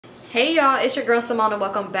Hey y'all, it's your girl Symone and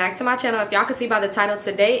welcome back to my channel. If y'all can see by the title,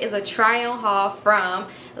 today is a try on haul from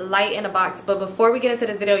Light in a Box. But before we get into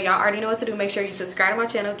this video, y'all already know what to do. Make sure you subscribe to my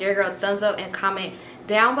channel, give your girl a thumbs up and comment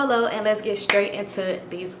down below, and let's get straight into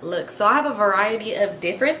these looks. So I have a variety of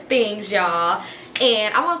different things, y'all,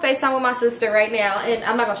 and I'm on FaceTime with my sister right now, and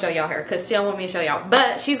I'm not gonna show y'all her because she don't want me to show y'all,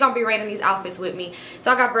 but she's gonna be rating these outfits with me.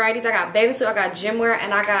 So I got varieties. I got bathing suit, I got gym wear,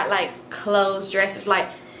 and I got like clothes, dresses. Like,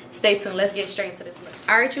 stay tuned, let's get straight into this look.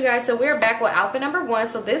 All right, you guys, so we're back with outfit number 1.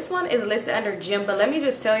 So this one is listed under gym, but let me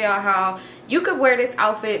just tell y'all how you could wear this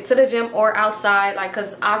outfit to the gym or outside, like,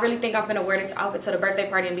 because I really think I'm gonna wear this outfit to the birthday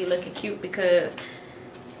party and be looking cute because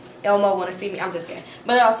Elmo want to see me. I'm just kidding.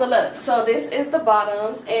 But also look, so this is the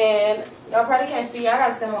bottoms, and y'all probably can't see. I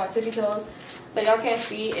gotta stand on my tippy toes, but y'all can't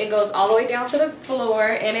see. It goes all the way down to the floor,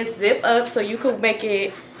 and it's zip up, so you could make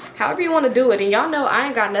it however you want to do it. And y'all know I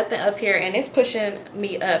ain't got nothing up here, and it's pushing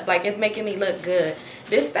me up, like it's making me look good.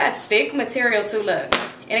 This that thick material too, look,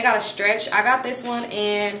 and it got a stretch. I got this one,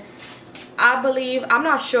 and I believe, I'm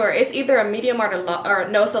not sure, it's either a medium or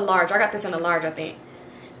no, it's a large. I got this in a large, I think,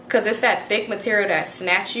 because it's that thick material that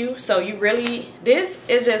snatch you. So you really, this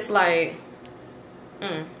is just like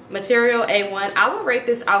material A1. I would rate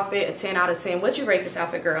this outfit a 10 out of 10. What you rate this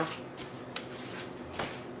outfit, girl?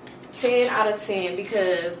 10 out of 10,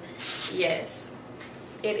 because yes,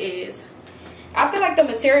 it is. I feel like the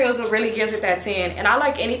materials will really gives it that 10, and I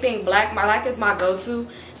like anything black. Black is my go-to,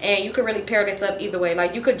 and you could really pair this up either way.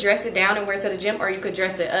 Like, you could dress it down and wear it to the gym, or you could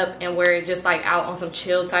dress it up and wear it just like out on some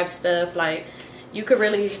chill type stuff. Like, you could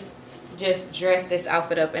really just dress this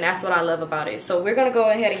outfit up, and that's what I love about it. So we're gonna go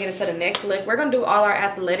ahead and get into the next look. We're gonna do all our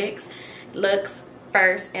athletics looks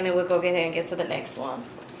first, and then we'll go ahead and get to the next one.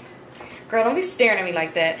 Girl, don't be staring at me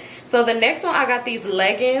like that. So the next one, I got these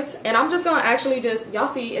leggings, and I'm just gonna actually just, y'all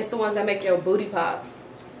see, it's the ones that make your booty pop.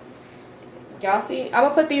 Y'all see? I'm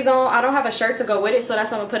gonna put these on. I don't have a shirt to go with it, so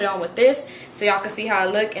that's why I'm gonna put it on with this, so y'all can see how I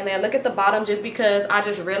look. And then look at the bottom, just because I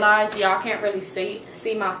just realized y'all can't really see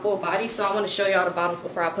my full body, so I want to show y'all the bottom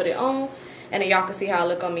before I put it on, and then y'all can see how I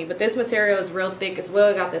look on me. But this material is real thick as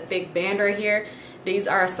well. Got the thick band right here. These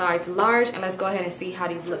are a size large, and let's go ahead and see how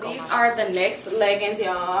these look. These are the next leggings,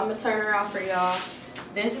 y'all. I'm gonna turn around for y'all.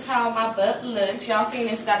 This is how my butt looks. Y'all seen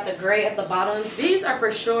it's got the gray at the bottoms. These are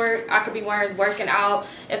for sure I could be wearing working out.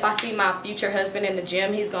 If I see my future husband in the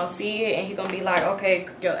gym, he's gonna see it and he's gonna be like, okay,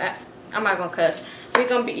 yo, I'm not gonna cuss. We're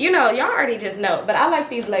gonna be, you know, y'all already just know. But I like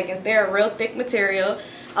these leggings. They're a real thick material.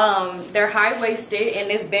 They're high-waisted, and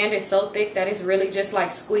this band is so thick that it's really just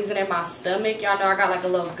like squeezing in my stomach. Y'all know I got like a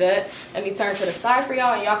little gut. Let me turn to the side for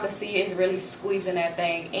y'all, and y'all can see it's really squeezing that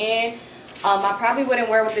thing in. I probably wouldn't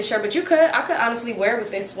wear it with this shirt, but I could honestly wear it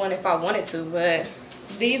with this one if I wanted to. But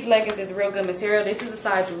these leggings is real good material. This is a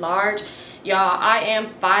size large. Y'all, I am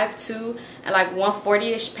 5'2" and like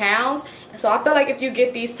 140-ish pounds. So I feel like if you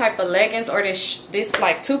get these type of leggings or this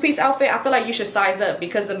like two-piece outfit, I feel like you should size up,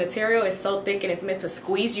 because the material is so thick and it's meant to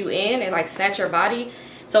squeeze you in and like snatch your body.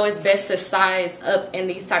 So it's best to size up in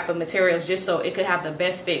these type of materials just so it could have the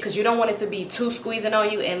best fit, because you don't want it to be too squeezing on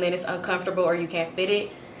you and then it's uncomfortable or you can't fit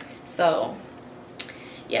it. So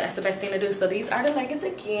yeah, that's the best thing to do. So these are the leggings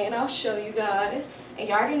again. I'll show you guys, and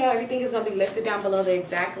you already know everything is going to be listed down below, the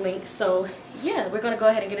exact link. So yeah, we're going to go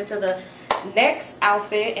ahead and get into the next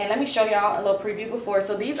outfit, and let me show y'all a little preview before.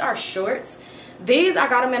 So these are shorts. These, I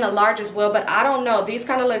got them in a large as well, but I don't know, these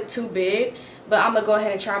kind of look too big, but I'm gonna go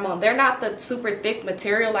ahead and try them on. They're not the super thick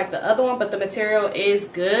material like the other one, but the material is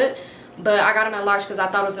good. But I got them in large because I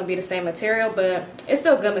thought it was gonna be the same material, but it's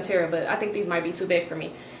still good material. But I think these might be too big for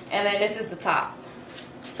me. And then this is the top,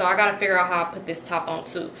 so I gotta figure out how I put this top on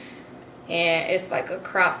too. And it's like a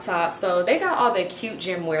crop top. So they got all the cute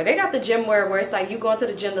gym wear. They got the gym wear where it's like you going to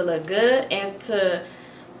the gym to look good, and to,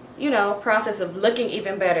 you know, process of looking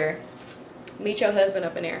even better, meet your husband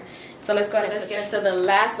up in there. So let's go ahead and let's get into the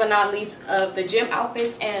last but not least of the gym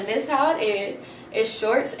outfits. And this how it is. It's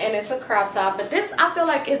shorts and it's a crop top, but this, I feel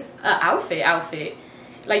like it's an outfit.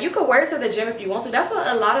 Like, you could wear it to the gym if you want to. That's what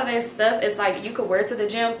a lot of their stuff is like. You could wear it to the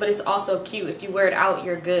gym, but it's also cute. If you wear it out,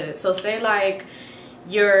 you're good. So say like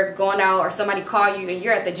you're going out or somebody call you and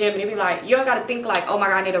you're at the gym, and you be like, you don't gotta think like, oh my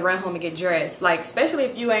god, I need to run home and get dressed. Like, especially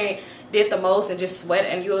if you ain't did the most and just sweat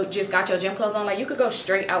and you just got your gym clothes on, like, you could go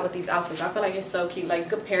straight out with these outfits. I feel like it's so cute. Like, you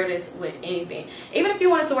could pair this with anything. Even if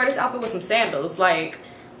you wanted to wear this outfit with some sandals, like,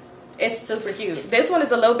 it's super cute. This one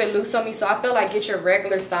is a little bit loose on me, so I feel like get your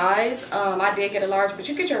regular size. I did get a large, but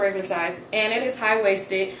you get your regular size, and it is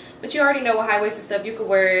high-waisted. But you already know with high-waisted stuff, you could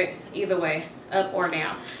wear it either way, up or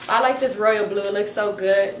down. I like this royal blue. It looks so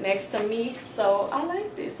good next to me, so I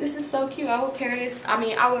like this. This is so cute. I would pair this. I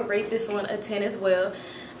mean, I would rate this one a 10 as well.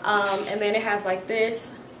 And then it has like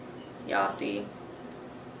this Y'all see,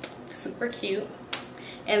 super cute.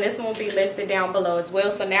 And this one will be listed down below as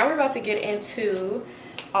well. So now we're about to get into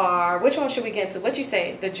our, which one should we get into? What you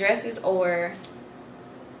say, the dresses or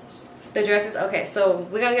the dresses? Okay, so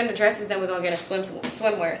we're gonna get into dresses, then we're gonna get a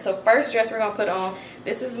swimwear. So first dress we're gonna put on,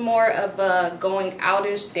 this is more of a going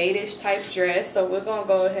outish, date-ish type dress. So we're gonna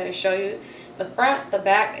go ahead and show you the front, the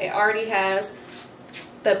back. It already has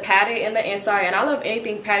the padded in the inside, and I love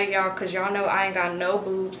anything padded, y'all, because y'all know I ain't got no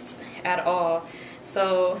boobs at all.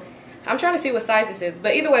 So I'm trying to see what size this is,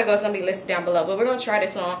 but either way it goes, it's gonna be listed down below. But we're gonna try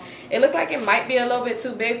this one on. It looked like it might be a little bit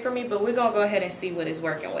too big for me, but we're gonna go ahead and see what it's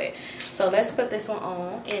working with. So let's put this one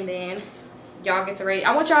on, and then y'all get to rate.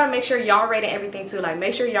 I want y'all to make sure y'all rating everything too. Like,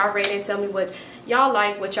 make sure y'all rate it. Tell me what y'all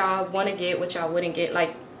like, what y'all want to get, what y'all wouldn't get.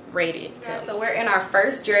 Like, rate it. So we're in our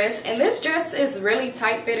first dress, and this dress is really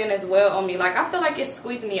tight fitting as well on me. Like, I feel like it's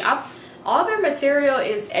squeezing me. All their material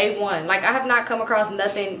is A1. Like, I have not come across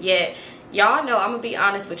nothing yet. Y'all know I'm gonna be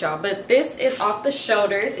honest with y'all, but this is off the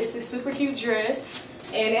shoulders. It's a super cute dress,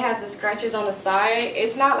 and it has the scrunches on the side.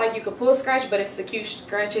 It's not like you could pull scrunch, but it's the cute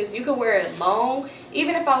scrunches. You could wear it long.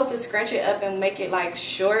 Even if I was to scrunch it up and make it like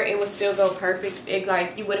short, it would still go perfect. It,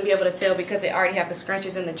 like, you wouldn't be able to tell because it already have the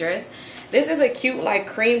scrunches in the dress. This is a cute like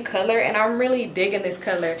cream color, and I'm really digging this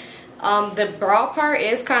color. The bra part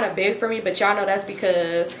is kind of big for me, but y'all know that's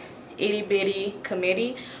because itty bitty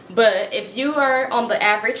committee. But if you are on the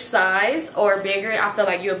average size or bigger, I feel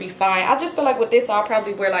like you'll be fine. I just feel like with this I'll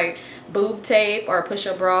probably wear like boob tape or push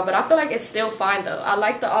up bra, but I feel like it's still fine though. I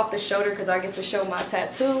like the off the shoulder because I get to show my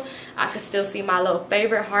tattoo. I can still see my little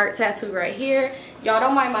favorite heart tattoo right here. Y'all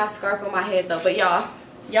don't mind my scarf on my head though, but y'all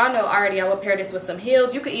know already I would pair this with some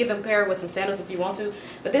heels. You could even pair it with some sandals if you want to,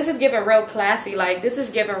 but this is giving real classy. Like, this is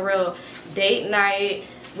giving real date night.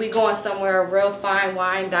 We going somewhere real fine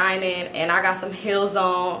wine dining, and I got some heels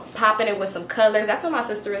on, popping it with some colors. That's what my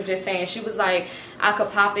sister was just saying. She was like, I could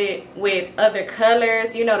pop it with other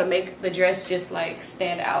colors, you know, to make the dress just like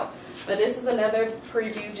stand out. But this is another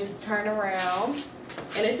preview. Just turn around,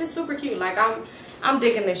 and this is super cute. Like, I'm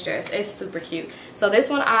digging this dress. It's super cute. So this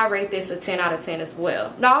one, I rate this a 10 out of 10 as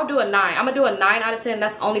well. No, I'll do a 9. I'm gonna do a 9 out of 10.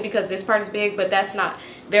 That's only because this part is big, but that's not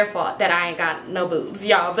their fault that I ain't got no boobs,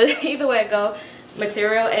 y'all. But either way it go,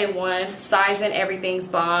 material A1, sizing, everything's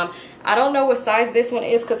bomb. I don't know what size this one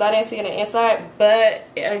is because I didn't see it on the inside, but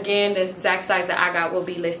again, the exact size that I got will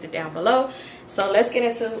be listed down below. So let's get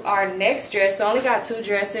into our next dress. So I only got 2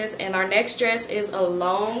 dresses, and our next dress is a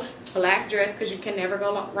long black dress because you can never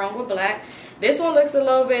go wrong with black. This one looks a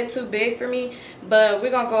little bit too big for me, but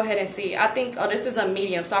we're gonna go ahead and see. I think, oh, this is a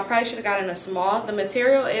medium, so I probably should have gotten a small. The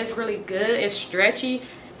material is really good. It's stretchy,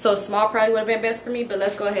 so small probably would have been best for me, but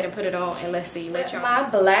let's go ahead and put it on and let's see. My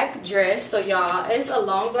black dress, so y'all, it's a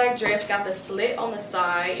long black dress, got the slit on the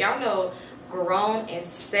side. Y'all know grown and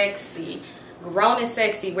sexy. Grown and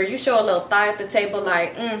sexy, where you show a little thigh at the table,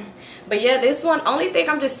 like, But yeah, this one, only thing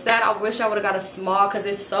I'm just sad, I wish I would have got a small because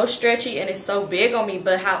it's so stretchy and it's so big on me.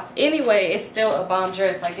 But anyway, it's still a bomb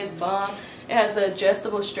dress. Like, it's bomb. It has the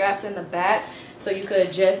adjustable straps in the back, so you could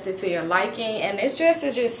adjust it to your liking. And this dress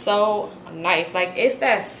is just so nice. Like, it's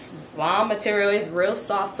that bomb material. It's real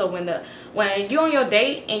soft, so when you on your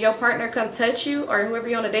date and your partner come touch you, or whoever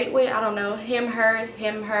you're on a date with, I don't know, him, her,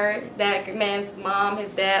 that man's mom, his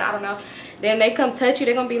dad, I don't know, then they come touch you,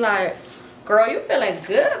 they're gonna be like, girl, you feeling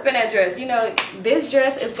good up in that dress. You know, this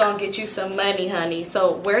dress is gonna get you some money, honey.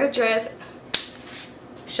 So wear the dress,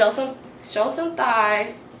 show some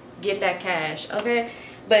thigh, get that cash, okay?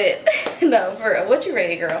 But no, for real, what you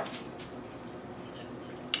rated, girl?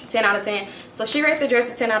 10 out of 10. So she rated the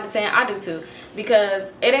dress a 10 out of 10. I do too,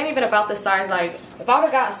 because it ain't even about the size. Like, if I would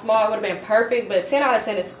have gotten small, it would have been perfect, but 10 out of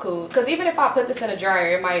 10 is cool. Because even if I put this in a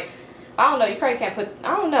dryer, it might, I don't know, you probably can't put,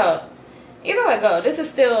 I don't know. Either way go, this is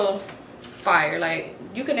still fire. Like,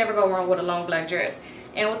 you can never go wrong with a long black dress,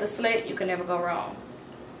 and with the slit you can never go wrong,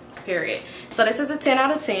 period. So this is a 10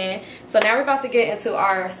 out of 10. So now we're about to get into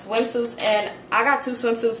our swimsuits, and I got 2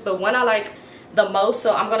 swimsuits, but one I like the most,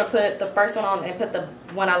 so I'm gonna put the first one on and put the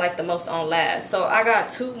one I like the most on last. So I got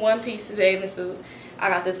 2 one-piece bathing suits. I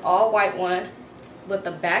got this all white one with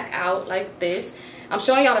the back out like this. I'm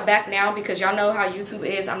showing y'all the back now because y'all know how YouTube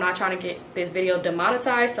is. I'm not trying to get this video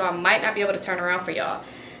demonetized, so I might not be able to turn around for y'all.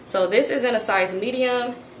 So this is in a size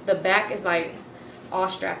medium. The back is like all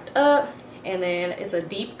strapped up, and then it's a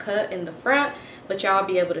deep cut in the front, but y'all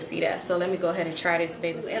be able to see that. So let me go ahead and try this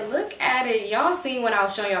baby. And look at it. Y'all seen when I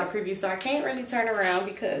was showing y'all the preview, so I can't really turn around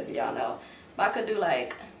because y'all know. But I could do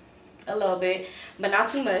like a little bit, but not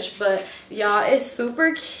too much. But y'all, it's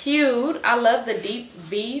super cute. I love the deep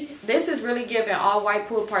V. This is really giving all white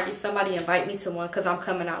pool party. Somebody invite me to one because I'm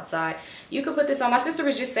coming outside. You could put this on. My sister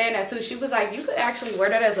was just saying that too. She was like, you could actually wear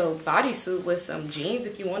that as a bodysuit with some jeans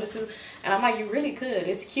if you wanted to. And I'm like, you really could.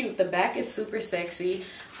 It's cute. The back is super sexy.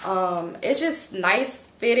 It's just nice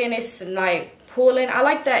fitting. It's like pulling. I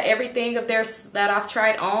like that everything of theirs that I've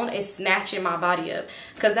tried on is snatching my body up,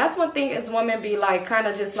 because that's one thing as women be like kind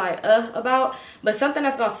of just like about, but something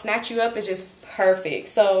that's gonna snatch you up is just perfect.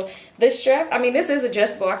 So this strap, I mean, this is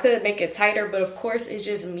adjustable. I could make it tighter, but of course it's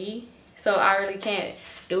just me, so I really can't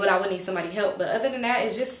do it. I would need somebody help, but other than that,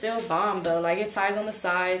 it's just still bomb though. Like, it ties on the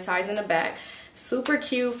side, ties in the back. Super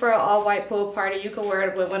cute for an all-white pool party. You could wear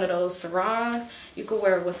it with one of those sarongs. You could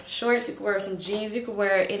wear it with shorts. You could wear it with some jeans. You could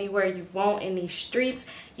wear it anywhere you want in these streets.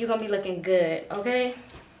 You're going to be looking good, okay?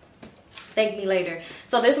 Thank me later.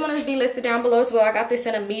 So this one is be listed down below as well. I got this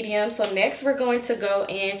in a medium. So next we're going to go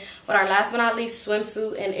in with our last but not least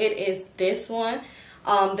swimsuit, and it is this one.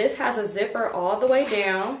 This has a zipper all the way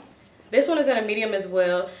down. This one is in a medium as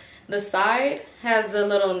well. The side has the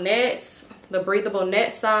little nets, the breathable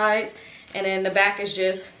net sides. And then the back is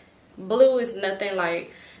just blue. Is nothing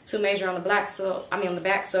like too major on the black. So I mean on the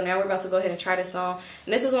back. So now we're about to go ahead and try this on.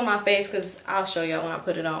 And this is on my face because I'll show y'all when I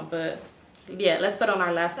put it on. But yeah, let's put on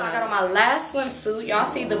our last one. I got on my last swimsuit. Y'all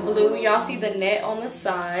see the blue. Y'all see the net on the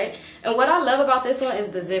side. And what I love about this one is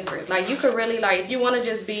the zipper. Like, you could really, like, if you want to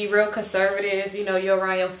just be real conservative, you know, you're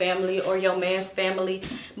around your family or your man's family,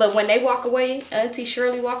 but when they walk away, Auntie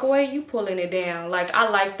Shirley walk away, you pulling it down. Like, I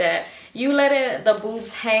like that. You letting the boobs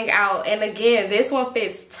hang out. And again, this one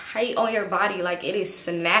fits tight on your body. Like, it is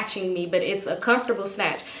snatching me, but it's a comfortable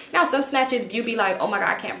snatch. Now, some snatches, you be like, oh my God,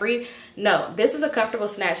 I can't breathe. No, this is a comfortable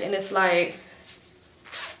snatch, and it's like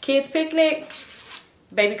kids picnic,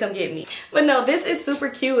 baby come get me. But no, this is super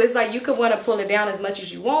cute. It's like you could want to pull it down as much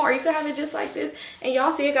as you want, or you could have it just like this. And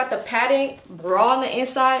y'all see it got the padding bra on the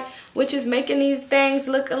inside, which is making these things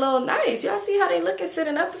look a little nice. Y'all see how they looking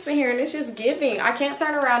sitting up in here, and it's just giving. I can't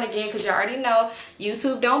turn around again because you already know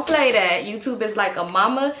YouTube don't play that. YouTube is like a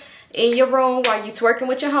mama in your room while you twerking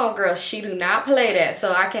with your homegirls. She do not play that,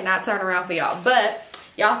 so I cannot turn around for y'all. But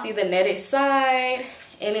y'all see the netted side,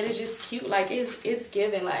 and it is just cute. Like, it's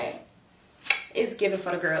giving, like, it's giving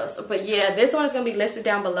for the girls. But yeah, this one is going to be listed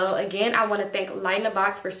down below. Again, I want to thank Light in the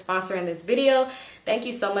Box for sponsoring this video. Thank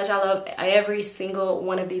you so much. I love every single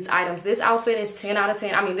one of these items. This outfit is 10 out of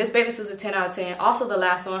 10. I mean, this bathing suit is a 10 out of 10. Also, the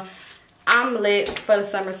last one, I'm lit for the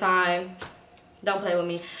summertime. Don't play with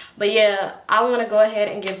me. But yeah, I want to go ahead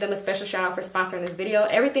and give them a special shout out for sponsoring this video.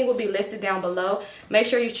 Everything will be listed down below. Make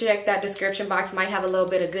sure you check that description box. Might have a little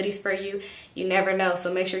bit of goodies for you. You never know.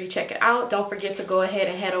 So make sure you check it out. Don't forget to go ahead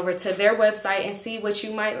and head over to their website and see what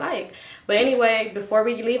you might like. But anyway, before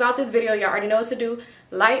we leave out this video, y'all already know what to do.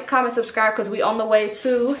 Like, comment, subscribe, because we on the way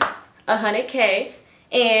to 100K.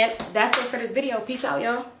 And that's it for this video. Peace out,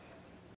 y'all.